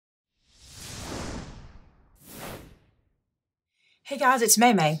Hey guys, it's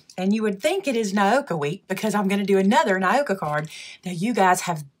Maymay, and you would think it is Nyoka week because I'm going to do another Nyoka card that you guys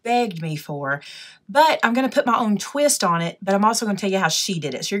have begged me for, but I'm going to put my own twist on it, but I'm also going to tell you how she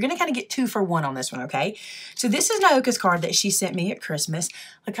did it. So you're going to kind of get 2 for 1 on this one, okay? So this is Nyoka's card that she sent me at Christmas.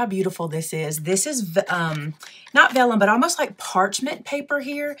 Look how beautiful this is. This is not vellum, but almost like parchment paper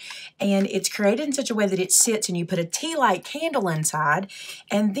here, and it's created in such a way that it sits and you put a tea light candle inside,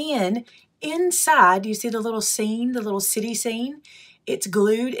 and then inside, you see the little scene, the little city scene? It's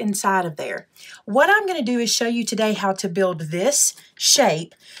glued inside of there. What I'm going to do is show you today how to build this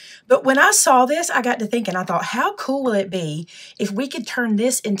shape. But when I saw this, I got to thinking, I thought, how cool will it be if we could turn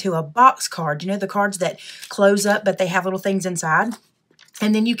this into a box card? You know, the cards that close up, but they have little things inside?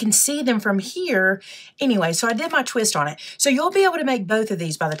 And then you can see them from here. Anyway, so I did my twist on it. So you'll be able to make both of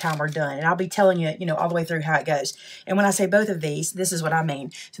these by the time we're done. And I'll be telling you, all the way through how it goes. And when I say both of these, this is what I mean.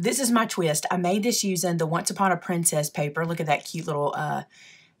 So this is my twist. I made this using the Once Upon a Princess paper. Look at that cute little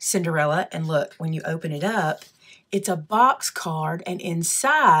Cinderella. And look, when you open it up, it's a box card. And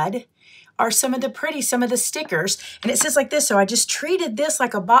inside are some of the stickers. And it says like this. So I just treated this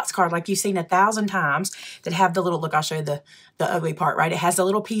like a box card like you've seen 1,000 times that have the little, look, I'll show you the ugly part, right? It has the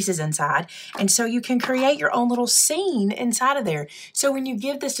little pieces inside. And so you can create your own little scene inside of there. So when you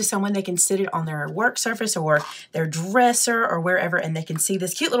give this to someone, they can sit it on their work surface or their dresser or wherever, and they can see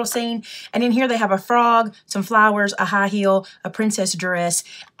this cute little scene. And in here they have a frog, some flowers, a high heel, a princess dress.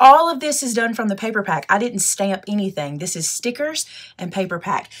 All of this is done from the paper pack. I didn't stamp anything. This is stickers and paper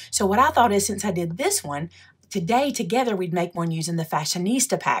pack. So what I thought is, since I did this one, today together we'd make one using the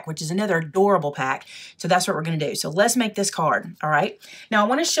Fashionista pack, which is another adorable pack. So that's what we're going to do. So let's make this card, all right? Now I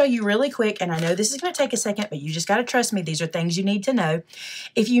want to show you really quick, and I know this is going to take a second, but you just got to trust me. These are things you need to know.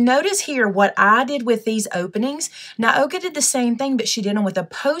 If you notice here what I did with these openings, Nyoka did the same thing, but she did them with a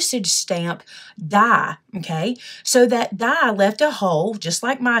postage stamp die, okay? So that die left a hole, just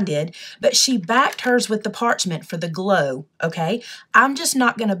like mine did, but she backed hers with the parchment for the glow, okay? I'm just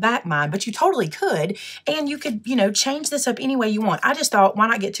not going to back mine, but you totally could, and you could, change this up any way you want. I just thought, why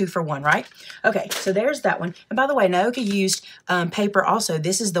not get 2 for 1, right? Okay, so there's that one. And by the way, Nyoka used paper also.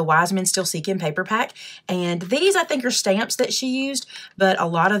 This is the Wise Men Still Seeking paper pack. And these, I think, are stamps that she used, but a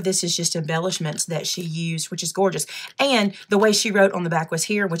lot of this is just embellishments that she used, which is gorgeous. And the way she wrote on the back was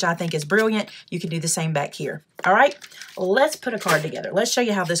here, which I think is brilliant. You can do the same back here. All right, let's put a card together. Let's show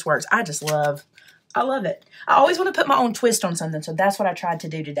you how this works. I love it. I always want to put my own twist on something, so that's what I tried to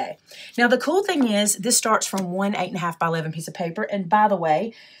do today. Now, the cool thing is, this starts from one 8.5 by 11 piece of paper, and by the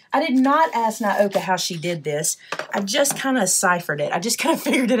way, I did not ask Nyoka how she did this. I just kind of ciphered it. I just kind of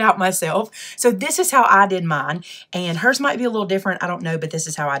figured it out myself. So this is how I did mine, and hers might be a little different. I don't know, but this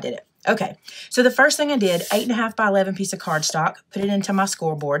is how I did it. Okay, so the first thing I did, 8.5 by 11 piece of cardstock, put it into my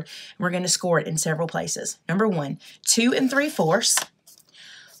scoreboard, and we're going to score it in several places. Number 1, 2 3/4,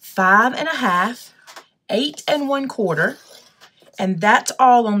 5 1/2, 8 1/4, and that's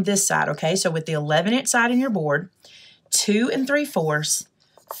all on this side, okay? So with the 11-inch side in your board, 2 3/4,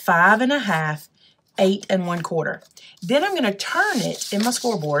 5 1/2, 8 1/4. Then I'm going to turn it in my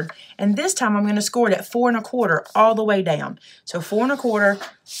scoreboard, and this time I'm going to score it at 4 1/4 all the way down. So 4 1/4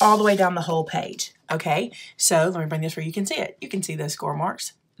 all the way down the whole page, okay? So let me bring this where you can see it. You can see those score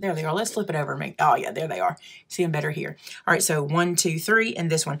marks. There they are. Let's flip it over and make, oh yeah, there they are. See them better here. All right, so 1, 2, 3, and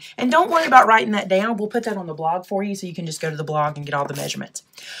this one. And don't worry about writing that down. We'll put that on the blog for you, so you can just go to the blog and get all the measurements.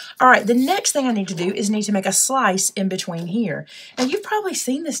 All right, the next thing I need to do is need to make a slice in between here. And you've probably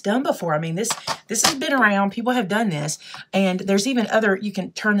seen this done before. I mean, this has been around. People have done this. And there's even other, you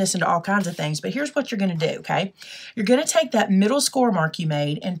can turn this into all kinds of things. But here's what you're going to do, okay? You're going to take that middle score mark you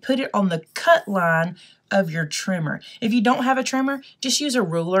made and put it on the cut line of your trimmer. If you don't have a trimmer, just use a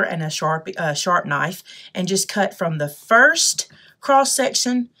ruler and a sharp knife and just cut from the first cross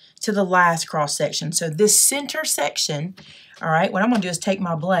section to the last cross section. So this center section, all right, what I'm going to do is take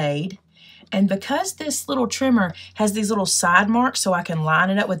my blade, and because this little trimmer has these little side marks so I can line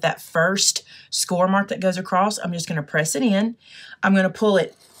it up with that first score mark that goes across, I'm just going to press it in. I'm going to pull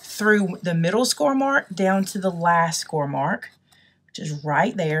it through the middle score mark down to the last score mark, which is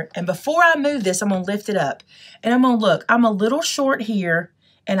right there. And before I move this, I'm going to lift it up. And I'm going to look. I'm a little short here,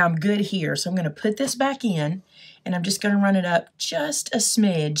 and I'm good here. So I'm going to put this back in, and I'm just going to run it up just a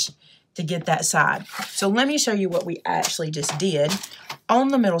smidge to get that side. So let me show you what we actually just did. On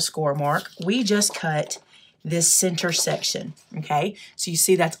the middle score mark, we just cut this center section, okay? So you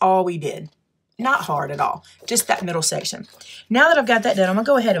see that's all we did. Not hard at all, just that middle section. Now that I've got that done, I'm going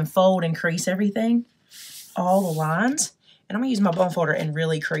to go ahead and fold and crease everything, all the lines. And I'm going to use my bone folder and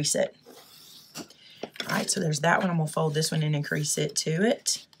really crease it. All right, so there's that one. I'm going to fold this one in and crease it to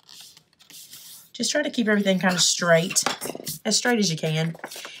it. Just try to keep everything kind of straight as you can.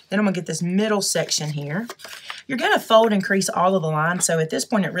 Then I'm going to get this middle section here. You're going to fold and crease all of the lines, so at this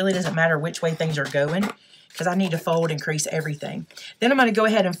point it really doesn't matter which way things are going because I need to fold and crease everything. Then I'm going to go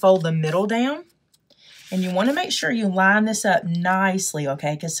ahead and fold the middle down. And you want to make sure you line this up nicely,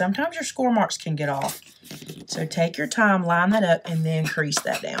 okay? Because sometimes your score marks can get off. So take your time, line that up, and then crease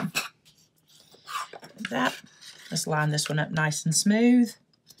that down. Like that. Let's line this one up nice and smooth.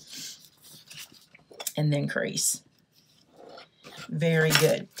 And then crease. Very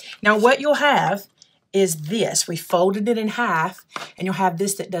good. Now what you'll have is this. We folded it in half, and you'll have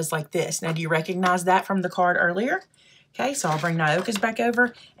this that does like this. Now do you recognize that from the card earlier? Okay, so I'll bring Nyoka's back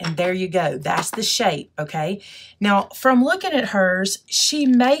over, and there you go. That's the shape, okay? Now, from looking at hers, she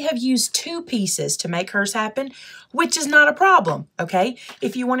may have used 2 pieces to make hers happen, which is not a problem, okay?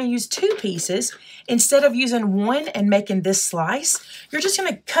 If you want to use 2 pieces, instead of using one and making this slice, you're just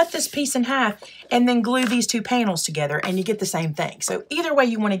going to cut this piece in half and then glue these 2 panels together, and you get the same thing. So either way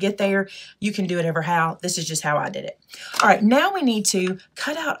you want to get there, you can do it ever how. This is just how I did it. All right, now we need to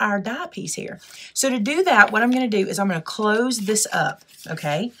cut out our die piece here. So to do that, what I'm going to do is I'm going to close this up,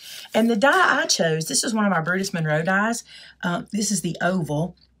 okay? And the die I chose, this is one of my Brutus Monroe dies. This is the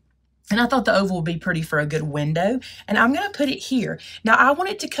oval. And I thought the oval would be pretty for a good window. And I'm going to put it here. Now, I want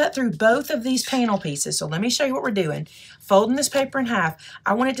it to cut through both of these panel pieces. So let me show you what we're doing. Folding this paper in half,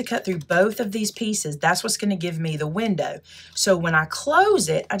 I want it to cut through both of these pieces. That's what's going to give me the window. So when I close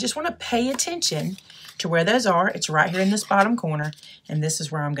it, I just want to pay attention to where those are. It's right here in this bottom corner. And this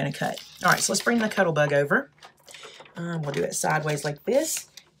is where I'm going to cut. All right, so let's bring the Cuttlebug over. We'll do it sideways like this.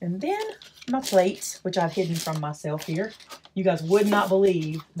 And then my plates, which I've hidden from myself here. You guys would not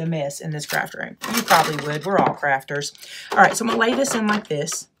believe the mess in this craft room. You probably would. We're all crafters. All right, so I'm going to lay this in like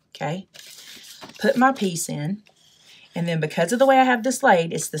this, okay? Put my piece in. And then because of the way I have this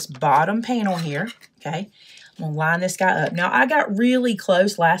laid, it's this bottom panel here, okay? I'm going to line this guy up. Now, I got really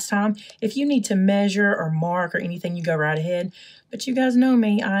close last time. If you need to measure or mark or anything, you go right ahead. But you guys know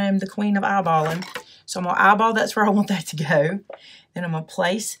me. I am the queen of eyeballing. So I'm going to eyeball. That's where I want that to go. Then I'm going to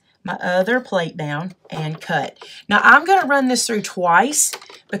place my other plate down and cut. Now I'm going to run this through twice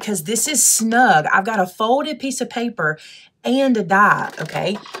because this is snug. I've got a folded piece of paper and a die,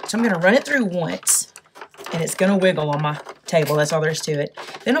 okay? So I'm going to run it through once and it's going to wiggle on my table. That's all there is to it.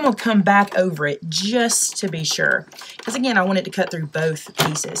 Then I'm going to come back over it just to be sure. Because again, I want it to cut through both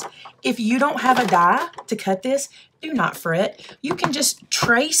pieces. If you don't have a die to cut this, do not fret. You can just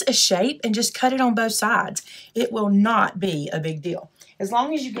trace a shape and just cut it on both sides. It will not be a big deal. As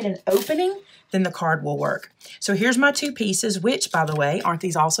long as you get an opening, then the card will work. So here's my 2 pieces, which, by the way, aren't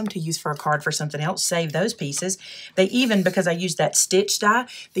these awesome to use for a card for something else? Save those pieces. They even, because I used that stitch die,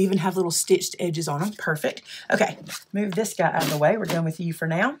 they even have little stitched edges on them. Perfect. Okay, move this guy out of the way. We're done with you for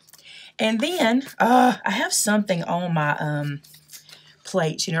now. And then, I have something on my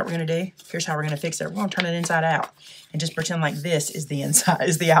plates. You know what we're going to do? Here's how we're going to fix it. We're going to turn it inside out and just pretend like this is the inside,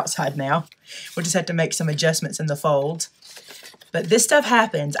 is the outside now. We'll just have to make some adjustments in the folds. But this stuff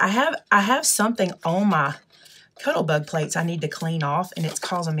happens. I have something on my Cuttlebug plates I need to clean off, and it's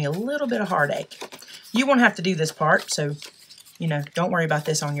causing me a little bit of heartache. You won't have to do this part, so, you know, don't worry about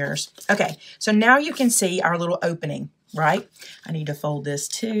this on yours. Okay, so now you can see our little opening, right? I need to fold this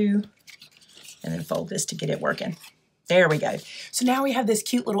too, and then fold this to get it working. There we go. So now we have this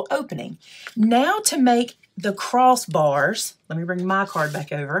cute little opening. Now to make the crossbars, let me bring my card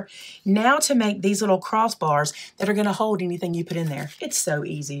back over. Now to make these little crossbars that are going to hold anything you put in there. It's so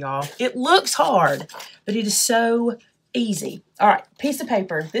easy, y'all. It looks hard, but it is so easy. All right, piece of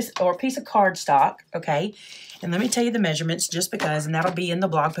paper, or piece of cardstock, okay? And let me tell you the measurements just because, and that'll be in the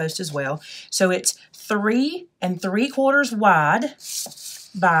blog post as well. So it's 3 3/4 wide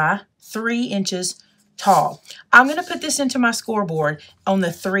by 3 inches tall. I'm going to put this into my scoreboard on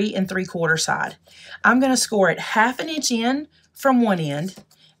the 3 3/4 side. I'm going to score it 1/2 inch in from one end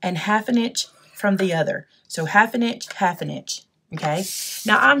and 1/2 inch from the other. So 1/2 inch, 1/2 inch. Okay.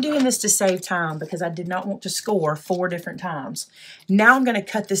 Now I'm doing this to save time because I did not want to score 4 different times. Now I'm going to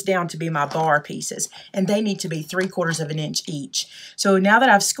cut this down to be my bar pieces, and they need to be 3/4 inch each. So now that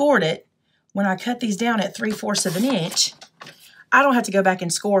I've scored it, when I cut these down at 3/4 inch, I don't have to go back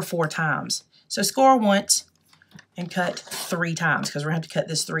and score 4 times. So score once and cut 3 times because we're going to have to cut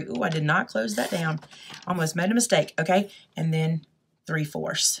this 3. Ooh, I did not close that down. Almost made a mistake. Okay. And then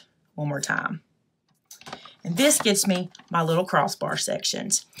 3/4 one more time. And this gets me my little crossbar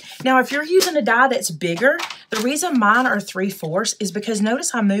sections. Now, if you're using a die that's bigger, the reason mine are 3/4 is because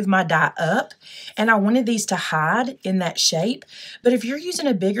notice I moved my die up and I wanted these to hide in that shape. But if you're using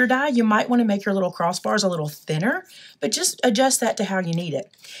a bigger die, you might want to make your little crossbars a little thinner, but just adjust that to how you need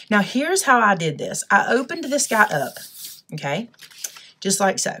it. Now, here's how I did this. I opened this guy up, okay, just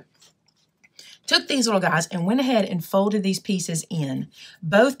like so. Took these little guys and went ahead and folded these pieces in,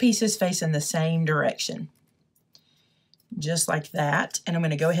 both pieces facing the same direction. Just like that. And I'm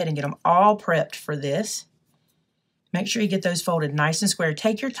going to go ahead and get them all prepped for this. Make sure you get those folded nice and square.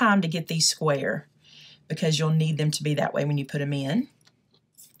 Take your time to get these square because you'll need them to be that way when you put them in.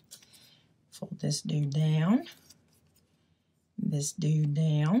 Fold this dude down. This dude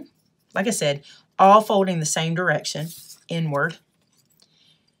down. Like I said, all folding the same direction, inward.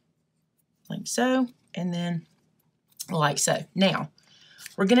 Like so, and then like so. Now,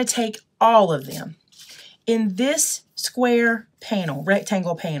 we're going to take all of them. In this square panel,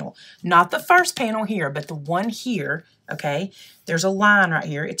 rectangle panel, not the first panel here, but the one here, okay, there's a line right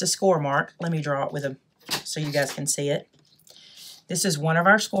here. It's a score mark. Let me draw it with a, so you guys can see it. This is one of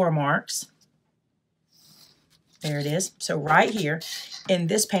our score marks. There it is. So right here in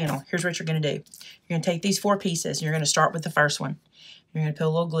this panel, here's what you're going to do. You're going to take these 4 pieces, and you're going to start with the first one. You're going to put a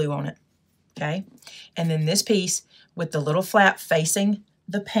little glue on it. Okay, and then this piece with the little flap facing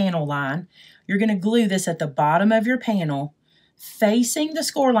the panel line, you're going to glue this at the bottom of your panel facing the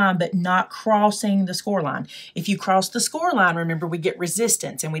score line but not crossing the score line. If you cross the score line, remember we get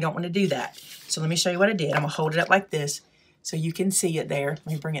resistance and we don't want to do that. So let me show you what I did. I'm going to hold it up like this so you can see it there. Let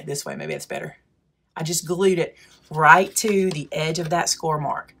me bring it this way. Maybe it's better. I just glued it right to the edge of that score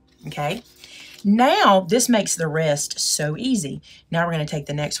mark. Okay, now this makes the rest so easy. Now we're going to take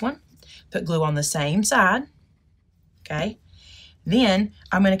the next one. Put glue on the same side, okay? Then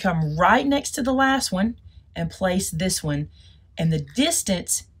I'm going to come right next to the last one and place this one. And the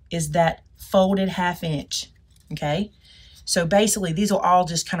distance is that folded 1/2 inch, okay? So basically, these will all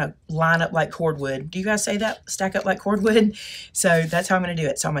just kind of line up like cordwood. Do you guys say that? Stack up like cordwood? So that's how I'm going to do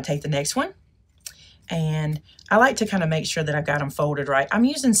it. So I'm going to take the next one. And I like to kind of make sure that I've got them folded right. I'm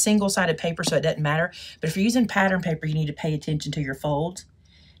using single-sided paper, so it doesn't matter. But if you're using pattern paper, you need to pay attention to your folds.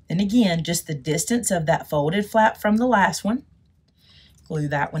 And again, just the distance of that folded flap from the last one. Glue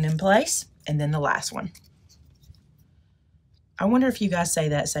that one in place, and then the last one. I wonder if you guys say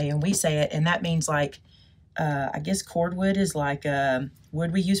that saying. We say it, and that means like, I guess cordwood is like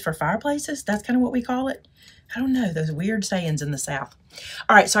wood we use for fireplaces. That's kind of what we call it. I don't know, those weird sayings in the South.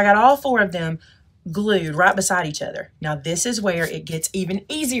 All right, so I got all 4 of them glued right beside each other. Now this is where it gets even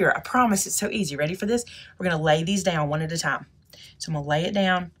easier. I promise it's so easy. Ready for this? We're going to lay these down one at a time. So I'm going to lay it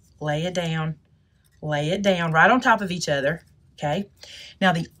down, lay it down, lay it down right on top of each other, okay?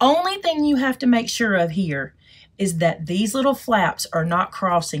 Now, the only thing you have to make sure of here is that these little flaps are not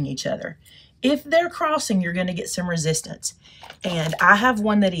crossing each other. If they're crossing, you're going to get some resistance. And I have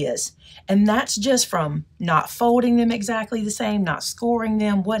one that is. And that's just from not folding them exactly the same, not scoring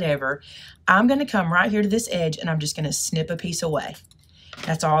them, whatever. I'm going to come right here to this edge, and I'm just going to snip a piece away.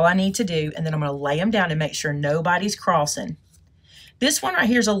 That's all I need to do. And then I'm going to lay them down and make sure nobody's crossing. This one right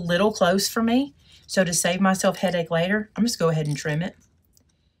here is a little close for me, so to save myself headache later, I'm just go ahead and trim it.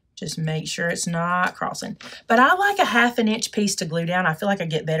 Just make sure it's not crossing. But I like a 1/2 inch piece to glue down. I feel like I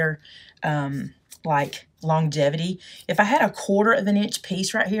get better like longevity. If I had a 1/4 inch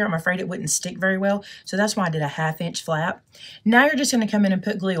piece right here, I'm afraid it wouldn't stick very well. So that's why I did a 1/2 inch flap. Now you're just going to come in and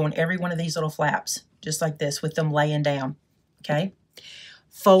put glue on every one of these little flaps, just like this, with them laying down, okay?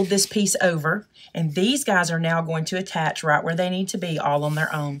 Fold this piece over, and these guys are now going to attach right where they need to be all on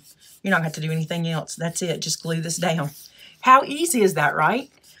their own. You're not going to have to do anything else. That's it. Just glue this down. How easy is that,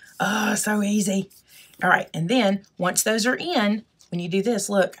 right? Oh, so easy. All right, and then once those are in, when you do this,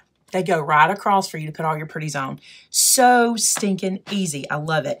 look, they go right across for you to put all your pretties on. So stinking easy. I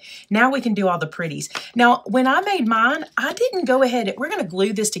love it. Now we can do all the pretties. Now, when I made mine, I didn't go ahead. We're going to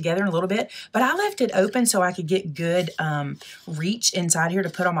glue this together in a little bit, but I left it open so I could get good reach inside here to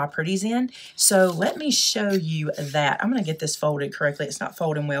put all my pretties in. So let me show you that. I'm going to get this folded correctly. It's not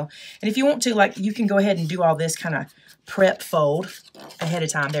folding well. And if you want to, like, you can go ahead and do all this kind of prep fold ahead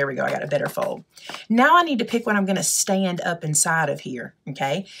of time. There we go. I got a better fold. Now I need to pick what I'm going to stand up inside of here,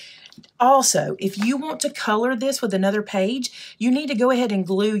 okay? Also, if you want to color this with another page, you need to go ahead and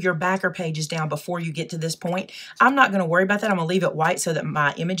glue your backer pages down before you get to this point. I'm not going to worry about that. I'm going to leave it white so that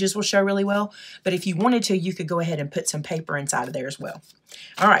my images will show really well. But if you wanted to, you could go ahead and put some paper inside of there as well.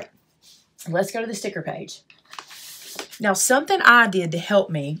 All right, let's go to the sticker page. Now, something I did to help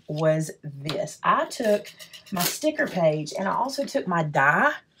me was this. I took my sticker page and I also took my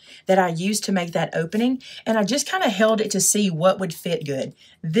die that I used to make that opening, and I just kind of held it to see what would fit good.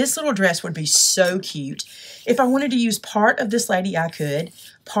 This little dress would be so cute. If I wanted to use part of this lady, I could.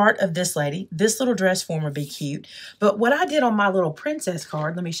 Part of this lady. This little dress form would be cute. But what I did on my little princess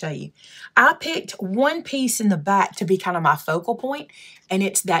card, let me show you. I picked one piece in the back to be kind of my focal point, and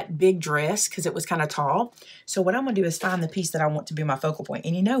it's that big dress because it was kind of tall. So what I'm going to do is find the piece that I want to be my focal point.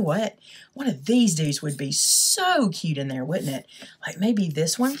 And you know what? One of these dudes would be so cute in there, wouldn't it? Like maybe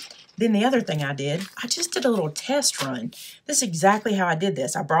this one. Then the other thing I did, I just did a little test run. This is exactly how I did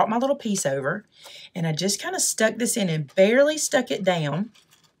this. I brought my little piece over, and I just kind of stuck this in and barely stuck it down.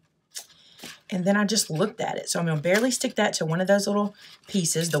 And then I just looked at it. So I'm going to barely stick that to one of those little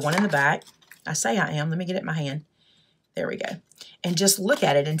pieces, the one in the back. I say I am. Let me get it in my hand. There we go. And just look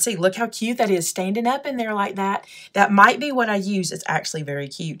at it and see. Look how cute that is standing up in there like that. That might be what I use. It's actually very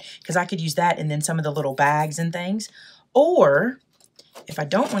cute because I could use that and then some of the little bags and things. Or if I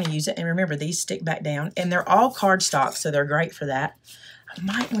don't want to use it, and remember these stick back down and they're all cardstock, so they're great for that. I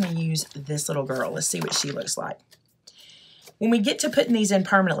might want to use this little girl. Let's see what she looks like. When we get to putting these in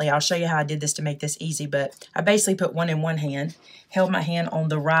permanently, I'll show you how I did this to make this easy, but I basically put one in one hand, held my hand on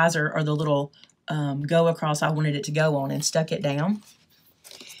the riser or the little go across I wanted it to go on and stuck it down.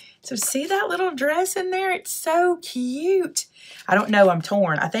 So see that little dress in there? It's so cute. I don't know, I'm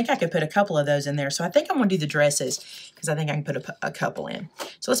torn. I think I could put a couple of those in there. So I think I'm going to do the dresses because I think I can put a couple in.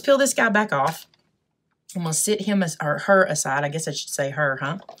 So let's peel this guy back off. I'm going to sit him or her aside. I guess I should say her,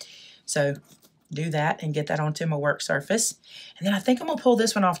 huh? So do that and get that onto my work surface. And then I think I'm going to pull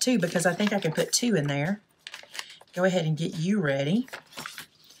this one off too because I think I can put two in there. Go ahead and get you ready.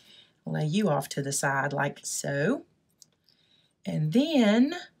 Lay you off to the side like so. And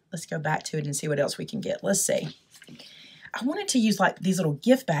then let's go back to it and see what else we can get. Let's see. I wanted to use like these little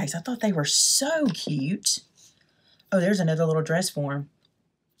gift bags. I thought they were so cute. Oh, there's another little dress form.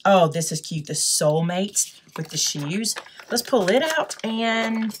 Oh, this is cute. The Soulmates with the shoes. Let's pull it out,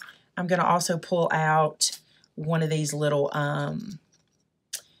 and I'm going to also pull out one of these little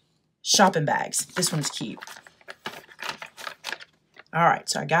shopping bags. This one's cute. All right,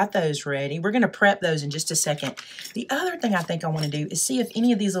 so I got those ready. We're going to prep those in just a second. The other thing I think I want to do is see if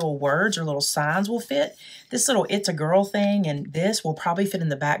any of these little words or little signs will fit. This little It's a Girl thing and this will probably fit in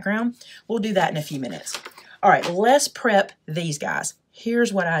the background. We'll do that in a few minutes. All right, let's prep these guys.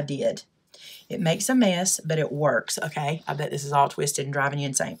 Here's what I did. It makes a mess, but it works, okay? I bet this is all twisted and driving you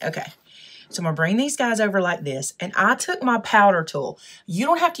insane. Okay, so I'm going to bring these guys over like this, and I took my powder tool. You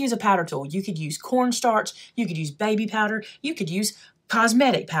don't have to use a powder tool. You could use cornstarch. You could use baby powder. You could use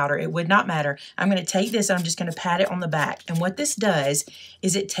cosmetic powder. It would not matter. I'm going to take this and I'm just going to pat it on the back. And what this does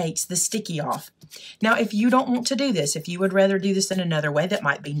is it takes the sticky off. Now, if you don't want to do this, if you would rather do this in another way that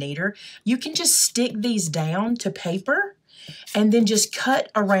might be neater, you can just stick these down to paper and then just cut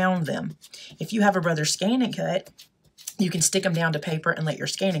around them. If you have a brother scan and cut, you can stick them down to paper and let your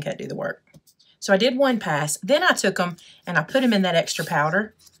scan and cut do the work. So I did one pass. Then I took them and I put them in that extra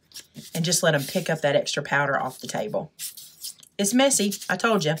powder and just let them pick up that extra powder off the table. It's messy, I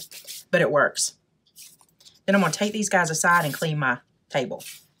told you, but it works. Then I'm going to take these guys aside and clean my table.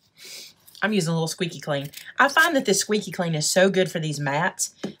 I'm using a little squeaky clean. I find that this squeaky clean is so good for these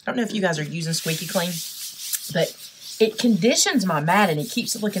mats. I don't know if you guys are using squeaky clean, but it conditions my mat and it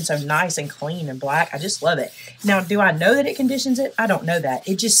keeps it looking so nice and clean and black. I just love it. Now, do I know that it conditions it? I don't know that.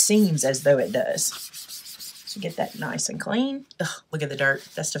 It just seems as though it does. So get that nice and clean. Ugh, look at the dirt.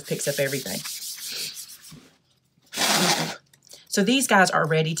 That stuff picks up everything. So these guys are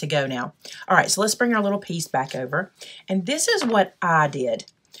ready to go now. All right, so let's bring our little piece back over. And this is what I did.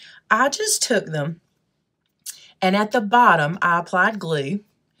 I just took them, and at the bottom, I applied glue,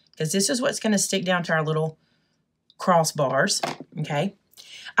 because this is what's going to stick down to our little crossbars, okay?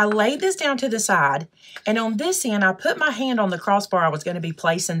 I laid this down to the side, and on this end, I put my hand on the crossbar I was going to be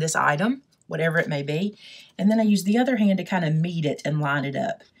placing this item, whatever it may be, and then I used the other hand to kind of meet it and line it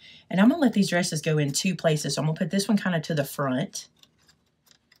up. And I'm going to let these dresses go in two places. So I'm going to put this one kind of to the front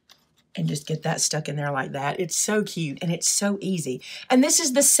and just get that stuck in there like that. It's so cute and it's so easy. And this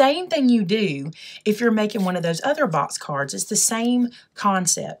is the same thing you do if you're making one of those other box cards. It's the same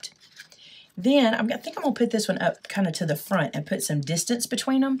concept. Then I think I'm going to put this one up kind of to the front and put some distance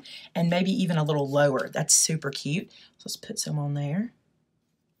between them and maybe even a little lower. That's super cute. So let's put some on there.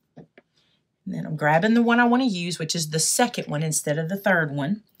 And then I'm grabbing the one I want to use, which is the second one instead of the third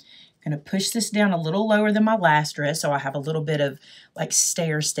one. I'm going to push this down a little lower than my last dress so I have a little bit of like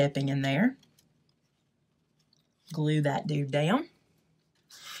stair stepping in there. Glue that dude down.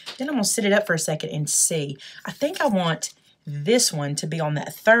 Then I'm going to sit it up for a second and see. I think I want this one to be on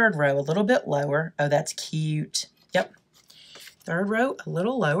that third row a little bit lower. Oh, that's cute. Yep. Third row a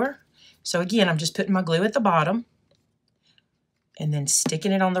little lower. So again, I'm just putting my glue at the bottom and then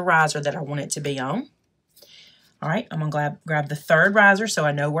sticking it on the riser that I want it to be on. All right, I'm gonna grab the third riser so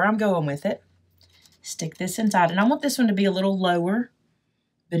I know where I'm going with it. Stick this inside, and I want this one to be a little lower,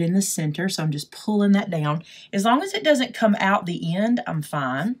 but in the center, so I'm just pulling that down. As long as it doesn't come out the end, I'm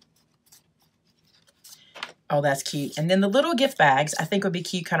fine. Oh, that's cute. And then the little gift bags, I think would be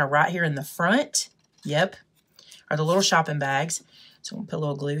cute kind of right here in the front. Yep, or the little shopping bags. So I'm gonna put a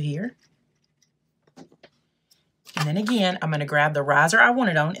little glue here. And then again, I'm gonna grab the riser I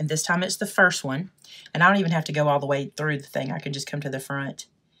want it on, and this time it's the first one. And I don't even have to go all the way through the thing. I can just come to the front.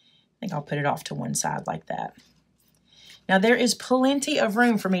 I think I'll put it off to one side like that. Now there is plenty of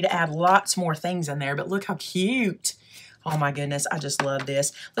room for me to add lots more things in there, but look how cute. Oh my goodness, I just love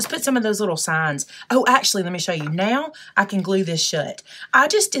this. Let's put some of those little signs. Oh, actually, let me show you. Now I can glue this shut. I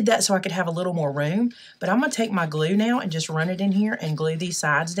just did that so I could have a little more room, but I'm gonna take my glue now and just run it in here and glue these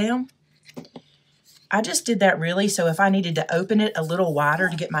sides down. I just did that really so if I needed to open it a little wider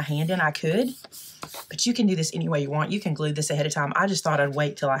to get my hand in, I could. But you can do this any way you want. You can glue this ahead of time. I just thought I'd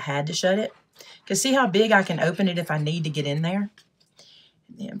wait till I had to shut it. Because see how big I can open it if I need to get in there?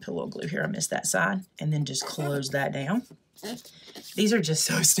 And then put a little glue here. I missed that side. And then just close that down. These are just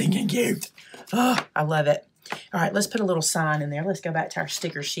so stinking cute. Oh, I love it. All right, let's put a little sign in there. Let's go back to our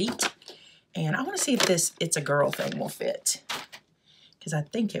sticker sheet. And I want to see if this It's a Girl thing will fit. Because I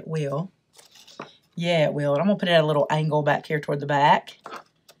think it will. Yeah, it will. And I'm going to put it at a little angle back here toward the back.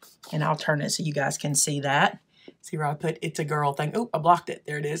 And I'll turn it so you guys can see that. See where I put It's a Girl thing. Oh, I blocked it.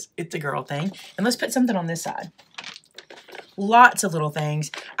 There it is. It's a Girl thing. And let's put something on this side. Lots of little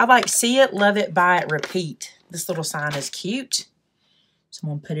things. I like see it, love it, buy it, repeat. This little sign is cute. So I'm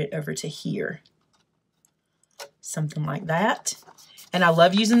going to put it over to here. Something like that. And I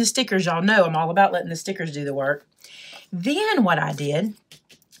love using the stickers. Y'all know I'm all about letting the stickers do the work. Then what I did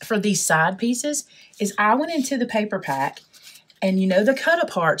for these side pieces is I went into the paper pack, and you know the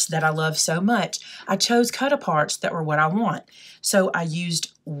cut-aparts that I love so much. I chose cut-aparts that were what I want. So I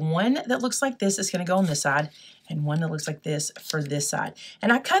used one that looks like this. It's going to go on this side, and one that looks like this for this side.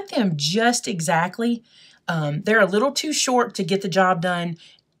 And I cut them just exactly. They're a little too short to get the job done,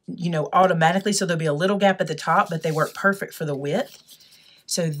 you know, automatically. So there'll be a little gap at the top, but they work perfect for the width.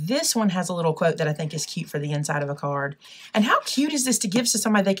 So this one has a little quote that I think is cute for the inside of a card. And how cute is this to give to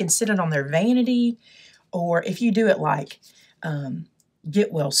somebody? They can sit it on their vanity, or if you do it like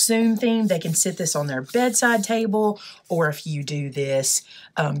get well soon theme, they can sit this on their bedside table. Or if you do this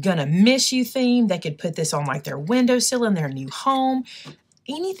gonna miss you theme, they could put this on like their windowsill in their new home.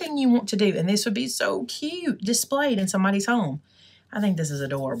 Anything you want to do, and this would be so cute displayed in somebody's home. I think this is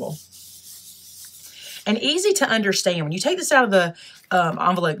adorable. And easy to understand. When you take this out of the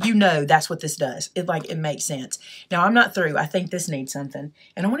envelope, you know that's what this does. It makes sense. Now, I'm not through. I think this needs something.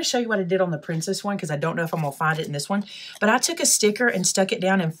 And I want to show you what I did on the princess one because I don't know if I'm going to find it in this one. But I took a sticker and stuck it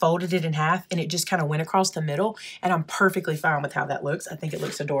down and folded it in half, and it just kind of went across the middle. And I'm perfectly fine with how that looks. I think it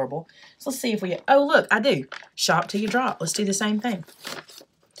looks adorable. So let's see if we... Oh, look, I do. Shop till you drop. Let's do the same thing.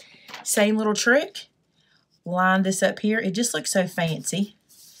 Same little trick. Line this up here. It just looks so fancy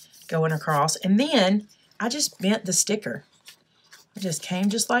going across. And then I just bent the sticker. I just came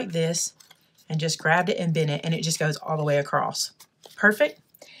just like this and just grabbed it and bent it, and it just goes all the way across. Perfect.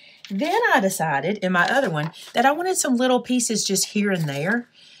 Then I decided in my other one that I wanted some little pieces just here and there.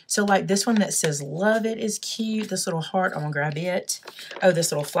 So like this one that says love it is cute. This little heart, I'm gonna grab it. Oh,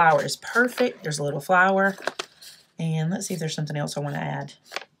 this little flower is perfect. There's a little flower. And let's see if there's something else I want to add.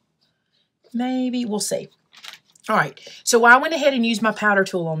 Maybe, we'll see. All right, so I went ahead and used my powder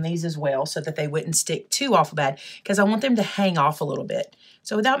tool on these as well so that they wouldn't stick too awful bad because I want them to hang off a little bit.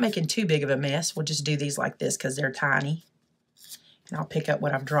 So without making too big of a mess, we'll just do these like this because they're tiny. And I'll pick up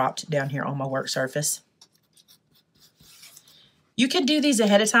what I've dropped down here on my work surface. You can do these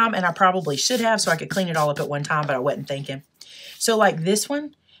ahead of time, and I probably should have so I could clean it all up at one time, but I wasn't thinking. So like this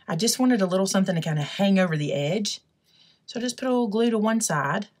one, I just wanted a little something to kind of hang over the edge. So I just put a little glue to one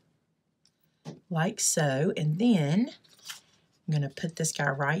side. Like so, and then I'm going to put this guy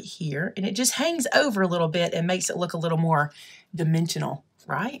right here, and it just hangs over a little bit and makes it look a little more dimensional,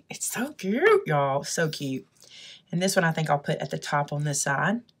 right? It's so cute, y'all, so cute. And this one I think I'll put at the top on this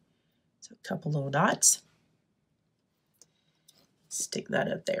side. So a couple little dots. Stick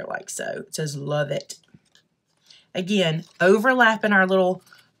that up there like so. It says love it. Again, overlapping our little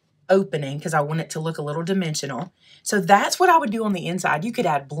opening because I want it to look a little dimensional. So that's what I would do on the inside. You could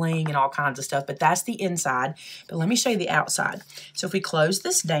add bling and all kinds of stuff, but that's the inside. But let me show you the outside. So if we close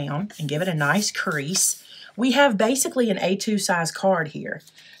this down and give it a nice crease, we have basically an A2 size card here.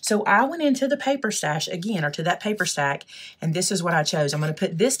 So I went into the paper stash again, or to that paper stack, and this is what I chose. I'm going to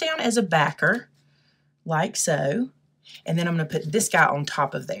put this down as a backer, like so, and then I'm going to put this guy on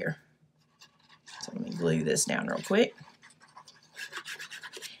top of there. So let me glue this down real quick.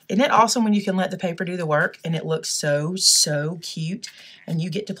 Isn't it awesome when you can let the paper do the work and it looks so, so cute, and you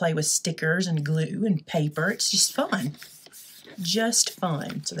get to play with stickers and glue and paper? It's just fun. Just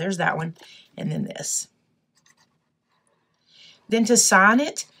fun. So there's that one, and then this. Then to sign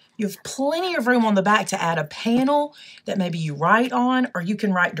it, you have plenty of room on the back to add a panel that maybe you write on, or you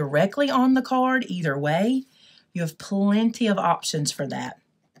can write directly on the card. Either way, you have plenty of options for that.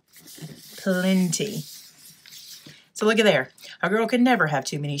 Plenty. So look at there. A girl can never have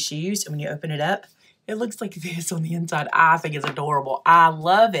too many shoes. And when you open it up, it looks like this on the inside. I think it's adorable. I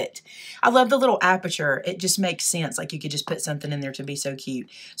love it. I love the little aperture. It just makes sense. Like you could just put something in there to be so cute.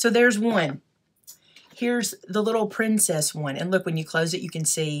 So there's one. Here's the little princess one. And look, when you close it, you can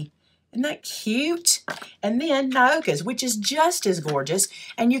see, isn't that cute? And then Nyoka's, which is just as gorgeous.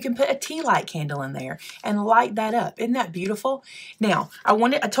 And you can put a tea light candle in there and light that up. Isn't that beautiful? Now, I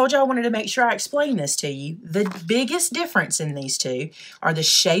told you I wanted to make sure I explain this to you. The biggest difference in these two are the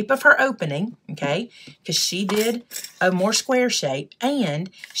shape of her opening, okay? Because she did a more square shape, and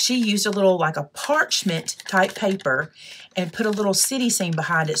she used a little like a parchment type paper and put a little city scene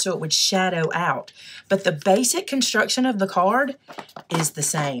behind it so it would shadow out. But the basic construction of the card is the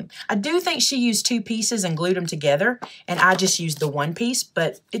same. I do think she used two pieces and glued them together, and I just used the one piece,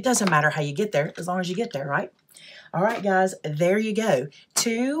 but it doesn't matter how you get there as long as you get there, right? All right, guys, there you go.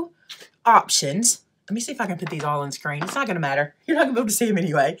 Two options. Let me see if I can put these all on screen. It's not going to matter. You're not going to be able to see them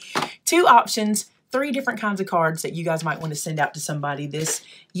anyway. Two options. 3 different kinds of cards that you guys might want to send out to somebody this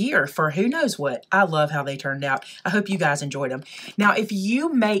year for who knows what. I love how they turned out. I hope you guys enjoyed them. Now, if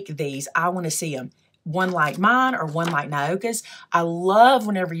you make these, I want to see them. One like mine or one like Nyoka's. I love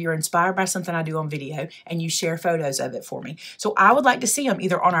whenever you're inspired by something I do on video and you share photos of it for me. So I would like to see them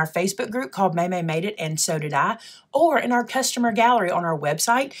either on our Facebook group called Maymay Made It, and so did I, or in our customer gallery on our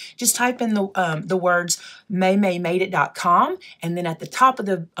website. Just type in the words maymaymadeit.com, and then at the top of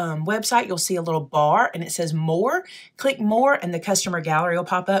the website you'll see a little bar and it says more. Click more and the customer gallery will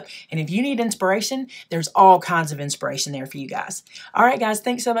pop up. And if you need inspiration, there's all kinds of inspiration there for you guys. All right, guys,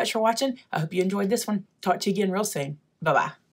 thanks so much for watching. I hope you enjoyed this one. Talk to you again real soon. Bye-bye.